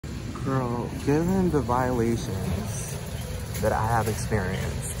Girl, given the violations that I have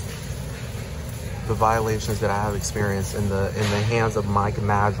experienced, in the hands of Mike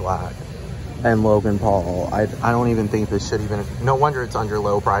Majlak and Logan Paul, I don't even think this should even, no wonder it's under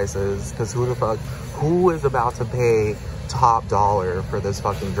low prices, because who the fuck, who is about to pay top dollar for this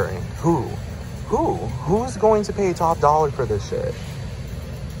fucking drink? Who's going to pay top dollar for this shit?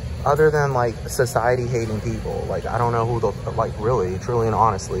 Other than like society hating people. Like, I don't know who the, like, really, truly and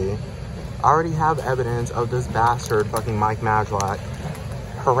honestly. I already have evidence of this bastard fucking Mike Majlak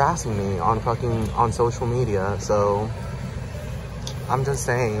harassing me on social media, so I'm just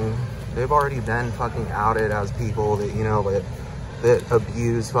saying, they've already been fucking outed as people that, you know, that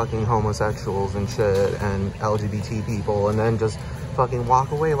abuse fucking homosexuals and shit and LGBT people, and then just fucking walk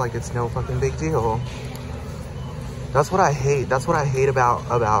away like it's no fucking big deal. That's what I hate. That's what I hate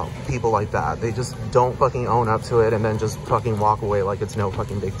about people like that. They just don't fucking own up to it and then just fucking walk away like it's no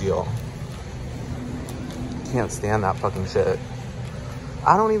fucking big deal. Can't stand that fucking shit.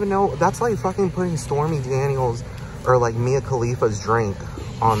 I don't even know. That's like fucking putting Stormy Daniels or like Mia Khalifa's drink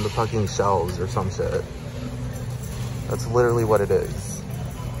on the fucking shelves or some shit. That's literally what it is.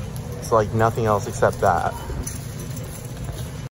 It's like nothing else except that.